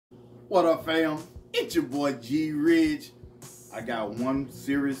What up, fam? It's your boy G Ridge. I got one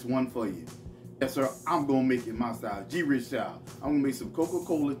serious one for you. Yes, sir. I'm gonna make it my style, G Ridge style. I'm gonna make some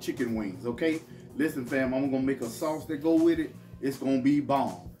Coca-Cola chicken wings, okay? Listen, fam, I'm gonna make a sauce that go with it. It's gonna be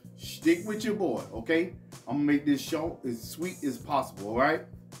bomb. Stick with your boy, okay? I'm gonna make this short, as sweet as possible, all right?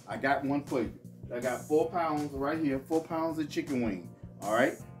 I got one for you. I got 4 pounds right here, 4 pounds of chicken wing, all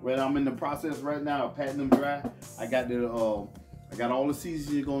right? Right, I'm in the process right now of patting them dry. I got all the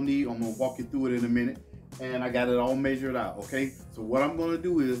seasons you're gonna need. I'm gonna walk you through it in a minute, and I got it all measured out, okay? So what I'm gonna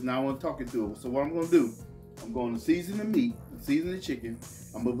do is, now I wanna talk you through it. So what I'm gonna do, I'm gonna season the meat, season the chicken.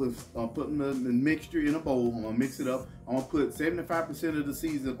 I'm putting the mixture in a bowl. I'm gonna mix it up. I'm gonna put 75% of the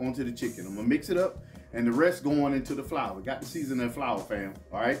season onto the chicken. I'm gonna mix it up, and the rest going into the flour. Got the season and flour, fam,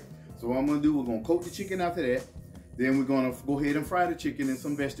 all right? So what I'm gonna do, we're gonna coat the chicken after that. Then we're gonna go ahead and fry the chicken in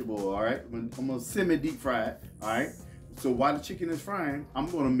some vegetable, all right? I'm gonna semi-deep fry it, all right? So while the chicken is frying, I'm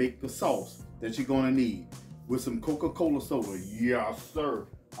gonna make the sauce that you're gonna need with some Coca-Cola soda. Yes, sir.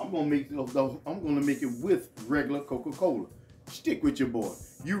 I'm gonna make it with regular Coca-Cola. Stick with your boy.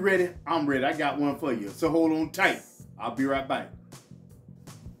 You ready? I'm ready. I got one for you. So hold on tight. I'll be right back.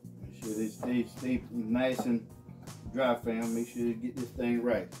 Make sure they stay nice and dry, fam. Make sure you get this thing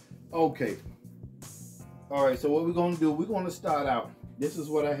right. Okay. All right, so what we're gonna do, we're gonna start out. This is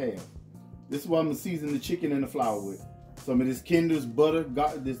what I have. This is what I'm gonna season the chicken and the flour with. Some of this Kinder's butter,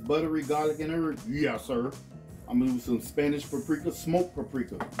 this buttery garlic and herb. Yes, sir. I'm gonna do some Spanish paprika, smoked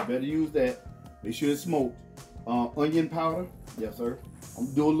paprika. You better use that. Make sure it's smoked. Onion powder. Yes, sir. I'm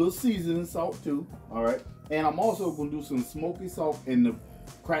gonna do a little seasoning salt too. All right. And I'm also gonna do some smoky salt and the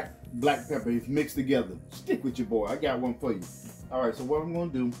cracked black pepper. It's mixed together. Stick with your boy. I got one for you. All right. So what I'm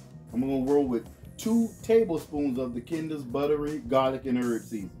gonna do, I'm gonna roll with 2 tablespoons of the Kinder's buttery garlic and herb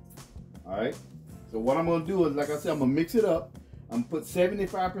seasoning. All right. So what I'm gonna do is, like I said, I'm gonna mix it up. I'm gonna put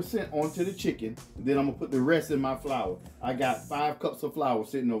 75% onto the chicken, and then I'm gonna put the rest in my flour. I got 5 cups of flour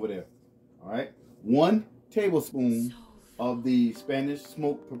sitting over there. All right. 1 tablespoon of the Spanish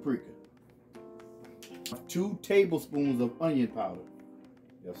smoked paprika. 2 tablespoons of onion powder.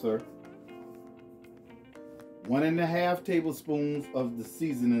 Yes, sir. 1.5 tablespoons of the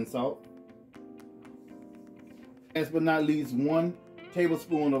seasoning salt. Last but not least, 1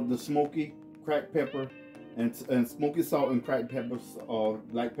 tablespoon of the smoky cracked pepper and smoky salt and cracked pepper,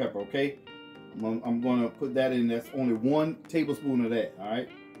 black pepper, okay? I'm gonna put that in. That's only 1 tablespoon of that, all right?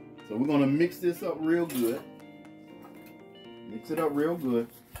 So we're gonna mix this up real good. Mix it up real good.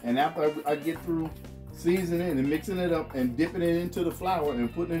 And after I get through seasoning and mixing it up and dipping it into the flour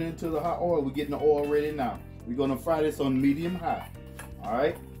and putting it into the hot oil, we're getting the oil ready now. We're gonna fry this on medium high, all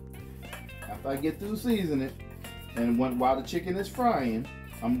right? After I get through seasoning, and while the chicken is frying,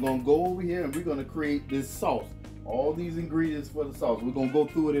 I'm gonna go over here and we're gonna create this sauce. All these ingredients for the sauce. We're gonna go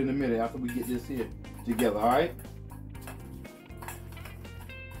through it in a minute after we get this here together, all right?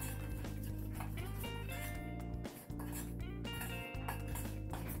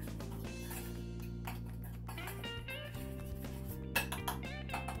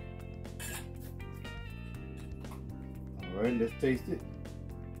 All right, let's taste it.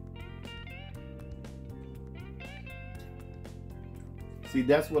 See,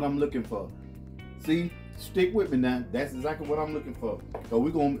 that's what I'm looking for. See, stick with me now. That's exactly what I'm looking for. So we're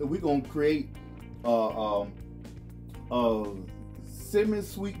gonna create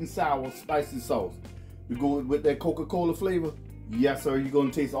semi-sweet and sour spicy sauce. You go with that Coca-Cola flavor. Yes, sir. You're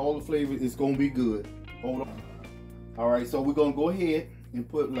gonna taste all the flavor. It's gonna be good. Hold on. All right, so we're gonna go ahead and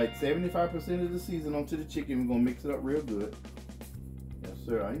put like 75% of the season onto the chicken. We're gonna mix it up real good. Yes,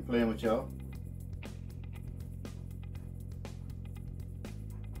 sir. I ain't playing with y'all.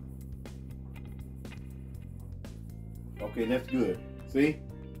 Okay, that's good. See?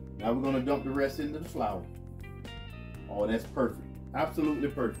 Now we're gonna dump the rest into the flour. Oh, that's perfect. Absolutely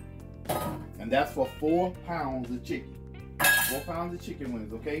perfect. And that's for 4 pounds of chicken. 4 pounds of chicken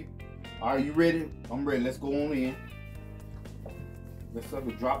wings, okay? All right, you ready? I'm ready. Let's go on in. Let's have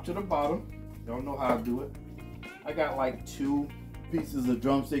a drop to the bottom. Y'all know how to do it. I got like 2 pieces of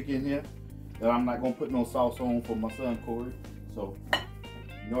drumstick in here that I'm not gonna put no sauce on for my son Corey. So,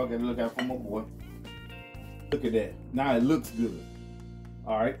 you know I gotta look out for my boy. Look at that. Now it looks good.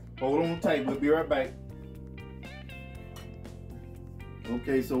 All right, hold on tight. We'll be right back.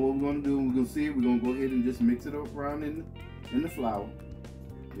 Okay, so what we're gonna do, we're gonna go ahead and just mix it up around in the flour.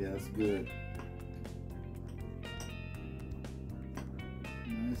 Yeah, that's good.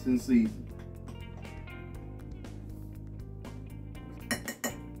 Nice and seasoned.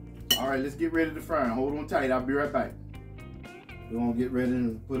 All right, let's get ready to fry. Hold on tight. I'll be right back. We're gonna get ready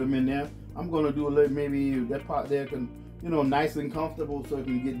and put them in there. I'm gonna do a little, maybe that pot there can you know, nice and comfortable so it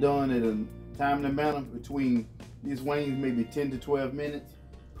can get done at a timely manner between these wings, maybe 10 to 12 minutes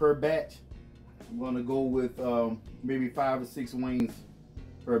per batch. I'm gonna go with maybe 5 or 6 wings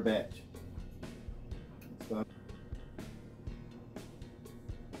per batch. So,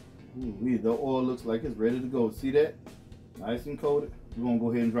 ooh, the oil looks like it's ready to go. See that? Nice and coated. We're gonna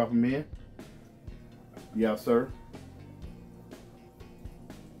go ahead and drop them in. Yes, sir.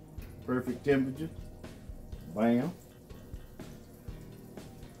 Perfect temperature. Bam.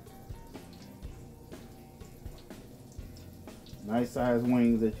 Nice size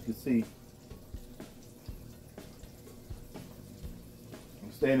wings that you can see.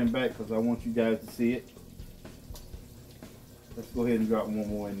 I'm standing back because I want you guys to see it. Let's go ahead and drop one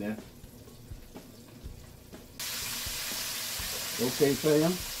more in there. Okay,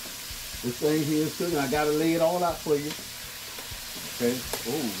 fam. This thing here is cooking. I gotta lay it all out for you. Okay.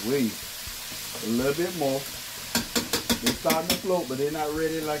 Oh, wait. A little bit more. They're starting to float, but they're not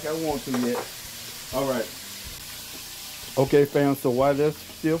ready like I want to yet. All right. Okay, fam. So while they're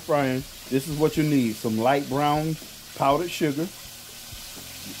still frying, this is what you need: some light brown powdered sugar.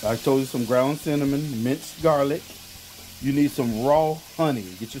 I told you some ground cinnamon, minced garlic. You need some raw honey.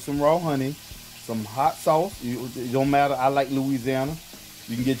 Get you some raw honey. Some hot sauce. It don't matter. I like Louisiana.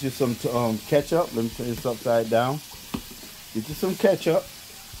 You can get you some ketchup. Let me turn this upside down. Get you some ketchup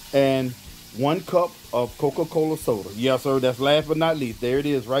and 1 cup of Coca-Cola soda. Yes, sir. That's last but not least. There it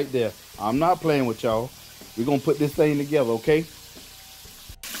is right there. I'm not playing with y'all. We're going to put this thing together, okay?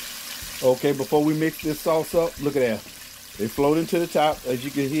 Okay, before we mix this sauce up, look at that. They floating to the top. As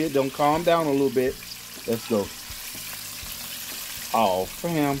you can hear, don't calm down a little bit. Let's go. Oh,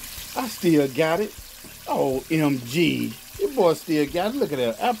 fam. I still got it. Oh, MG. Your boy still got it. Look at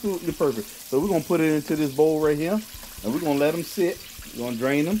that. Absolutely perfect. So we're going to put it into this bowl right here. And we're going to let them sit. We're going to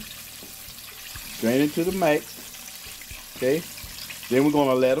drain them. Drain it to the max. Okay. Then we're going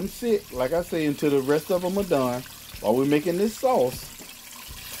to let them sit, like I say, until the rest of them are done while we're making this sauce.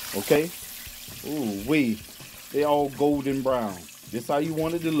 Okay. Ooh, wee. They all golden brown. This how you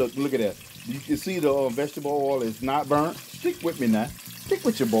want it to look. Look at that. You can see the vegetable oil is not burnt. Stick with me now. Stick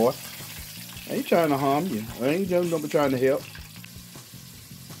with your boy. I ain't trying to harm you. I ain't just gonna be trying to help.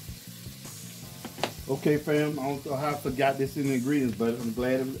 Okay, fam. I don't know how I forgot this in the ingredients, but I'm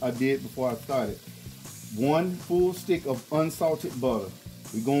glad I did before I started. 1 full stick of unsalted butter.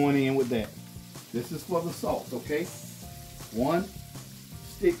 We're going in with that. This is for the sauce, okay? 1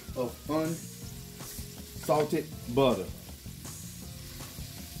 stick of unsalted butter.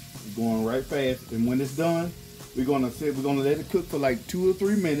 We're going right fast, and when it's done, we're gonna let it cook for like 2 or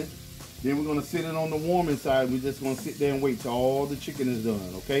 3 minutes. Then we're gonna sit it on the warming side. We're just gonna sit there and wait till all the chicken is done,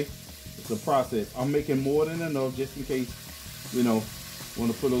 okay? It's a process. I'm making more than enough just in case, you know,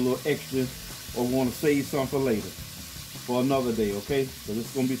 want to put a little extra or want to save some for later, for another day, okay? So this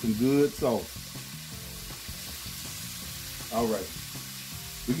is gonna be some good sauce. All right.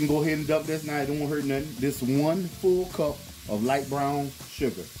 We can go ahead and dump this now. It don't hurt nothing. This 1 full cup of light brown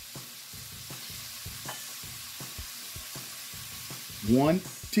sugar. 1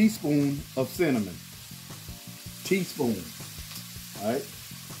 teaspoon of cinnamon. Teaspoon. All right.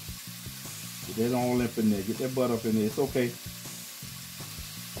 Get that all up in there. Get that butter up in there. It's okay.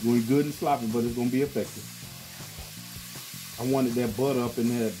 It's going to be good and sloppy, but it's going to be effective. I wanted that butter up in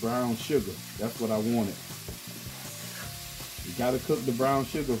there, that brown sugar. That's what I wanted. You got to cook the brown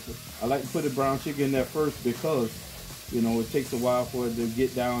sugar. I like to put the brown sugar in there first because, you know, it takes a while for it to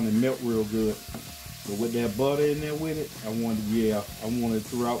get down and melt real good. But with that butter in there with it, I wanted it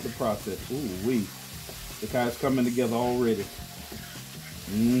throughout the process. Ooh wee. Look how it's coming together already.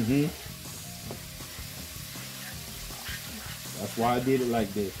 Mm-hmm. That's why I did it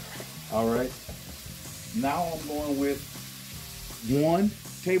like this. All right. Now I'm going with 1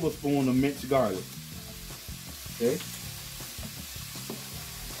 tablespoon of minced garlic. Okay.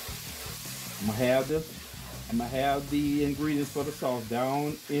 I'm gonna have the ingredients for the sauce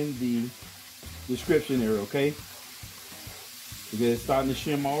down in the description area, okay? Because it's starting to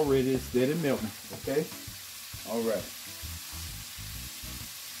shimmer already, it's steady melting, okay? All right.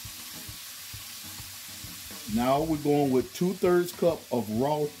 Now we're going with 2/3 cup of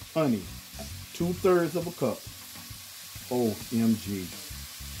raw honey. 2/3 of a cup. OMG.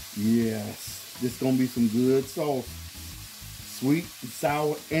 Yes. This is gonna be some good sauce. Sweet and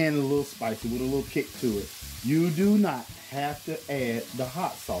sour and a little spicy with a little kick to it. You do not have to add the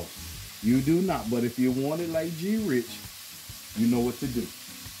hot sauce. You do not, but if you want it like G Rich, you know what to do.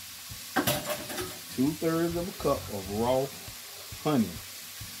 2/3 of a cup of raw honey.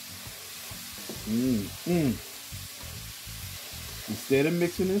 Instead of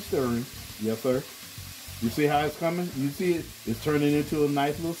mixing and stirring, yes sir, You see how it's coming? You see it? It's turning into a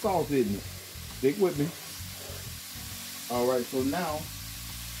nice little sauce, isn't it? Stick with me. All right, so now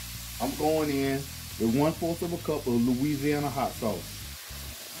I'm going in with 1/4 of a cup of Louisiana hot sauce.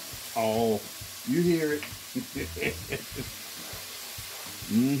 Oh, you hear it.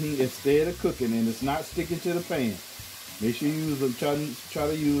 It's steady cooking and it's not sticking to the pan. Make sure you use try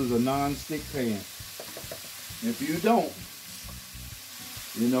to use a non-stick pan. If you don't,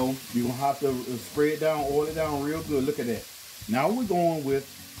 you know, you're gonna have to spray it down, oil it down real good. Look at that. Now we're going with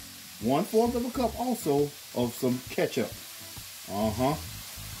 1/4 of a cup also of some ketchup. And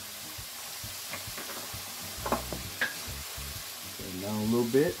now a little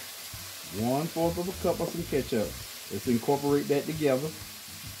bit. 1/4 of a cup of some ketchup. Let's incorporate that together.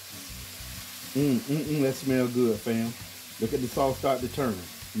 That smells good, fam. Look at the sauce start to turn.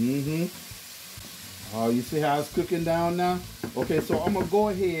 Oh, you see how it's cooking down now? Okay, so I'm gonna go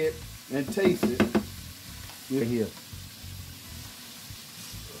ahead and taste it. Here.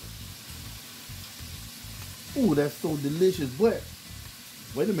 Ooh, that's so delicious. But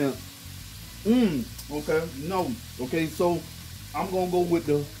wait a minute. Okay, no. Okay, so I'm gonna go with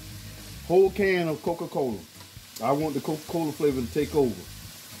the whole can of Coca-Cola. I want the Coca-Cola flavor to take over.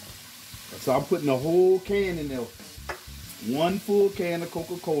 So I'm putting the whole can in there. 1 full can of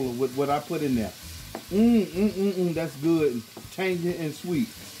Coca-Cola with what I put in there. That's good, tangy and sweet.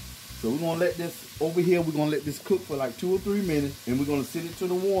 So we're gonna let this over here. We're gonna let this cook for like 2 or 3 minutes, and we're gonna sit it to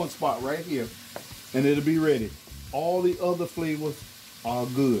the warm spot right here, and it'll be ready. All the other flavors are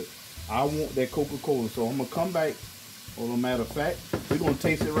good. I want that Coca-Cola, so I'm gonna come back. As a matter of fact, we're gonna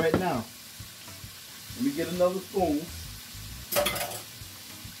taste it right now. Let me get another spoon.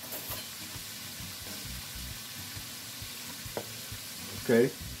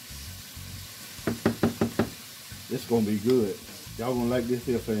 Okay. It's gonna be good. Y'all gonna like this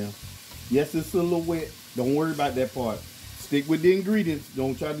here, fam. Yes, it's a little wet. Don't worry about that part. Stick with the ingredients.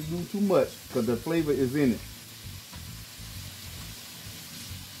 Don't try to do too much because the flavor is in it.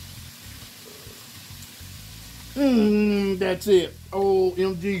 That's it.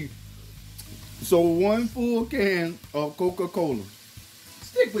 OMG. So 1 full can of Coca-Cola.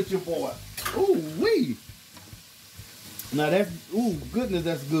 Stick with your boy. Ooh wee. Now that's, ooh goodness,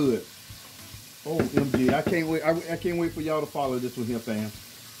 that's good. OMG. I can't wait. I can't wait for y'all to follow this one here, fam.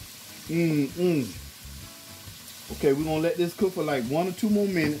 Okay, we're gonna let this cook for like 1 or 2 more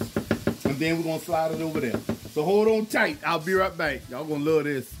minutes, and then we're gonna slide it over there. So hold on tight. I'll be right back. Y'all gonna love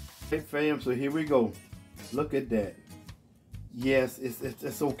this. Hey fam, so here we go. Look at that. Yes,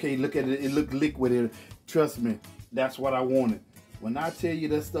 it's okay. Look at it. It looked liquid. Trust me, that's what I wanted. When I tell you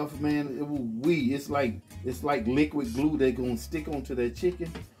that stuff, man, it's like liquid glue that's gonna stick onto that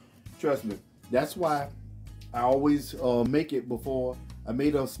chicken. Trust me. That's why I always make it before. I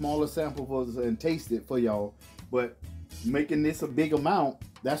made a smaller sample for us and taste it for y'all. But making this a big amount,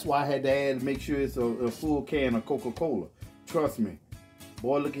 that's why I had to add, make sure it's a full can of Coca-Cola. Trust me.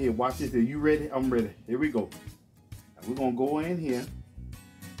 Boy, look at here. Watch this. Are you ready? I'm ready. Here we go. We're going to go in here.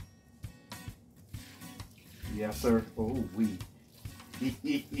 Yes, sir. Oh, we.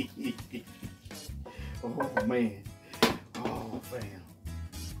 Oh, man. Oh, fam.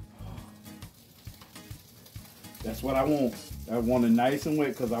 That's what I want. I want it nice and wet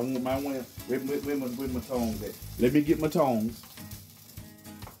because I want my wet with my tongs at. Let me get my tongs.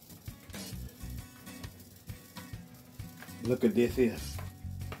 Look at this here.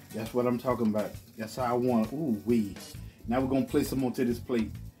 That's what I'm talking about. That's how I want. Ooh wee. Now we're gonna place them onto this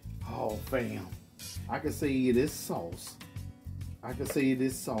plate. Oh fam. I can say it is sauce. I can say it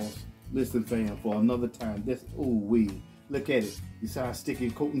is sauce. Listen fam, for another time. This ooh wee. Look at it. You see how I stick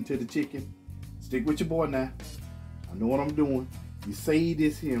it coating to the chicken? Stick with your boy now. I know what I'm doing. You say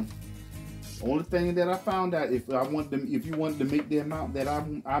this here. Only thing that I found out, if you wanted to make the amount that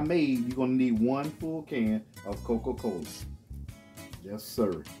I made, you're gonna need 1 full can of Coca-Cola. Yes,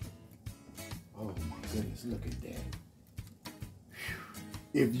 sir. Oh my goodness, look at that. Whew.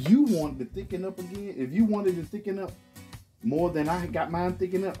 If you wanted to thicken up again, if you wanted to thicken up more than I got mine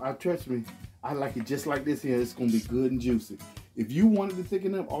thicken up, trust me, I like it just like this here. It's gonna be good and juicy. If you wanted to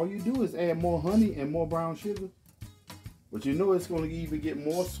thicken up, all you do is add more honey and more brown sugar. But you know it's going to even get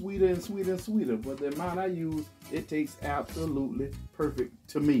more sweeter and sweeter and sweeter. But the amount I use, it tastes absolutely perfect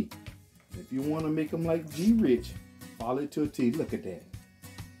to me. If you want to make them like G Rich, follow it to a T. Look at that.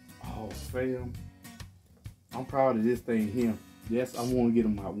 Oh, fam. I'm proud of this thing here. Yes, I want to get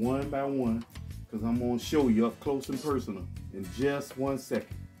them out one by one because I'm going to show you up close and personal in just 1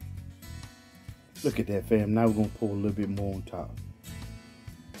 second. Look at that, fam. Now we're going to pour a little bit more on top.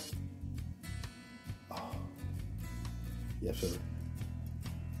 Yes, sir.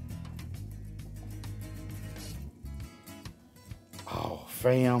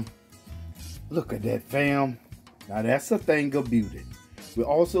 fam. Look at that, fam. Now that's a thing of beauty. We're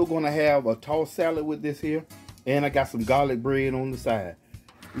also gonna have a tossed salad with this here. And I got some garlic bread on the side.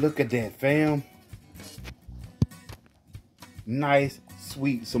 Look at that, fam. Nice,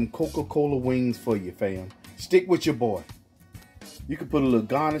 sweet, some Coca-Cola wings for you, fam. Stick with your boy. You can put a little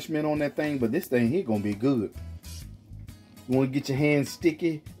garnishment on that thing, but this thing here gonna be good. You wanna get your hands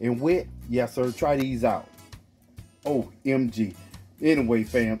sticky and wet? Yes, sir, try these out. OMG. Anyway,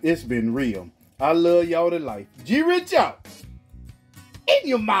 fam, it's been real. I love y'all to life. G Rich out. In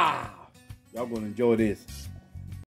your mouth. Y'all gonna enjoy this.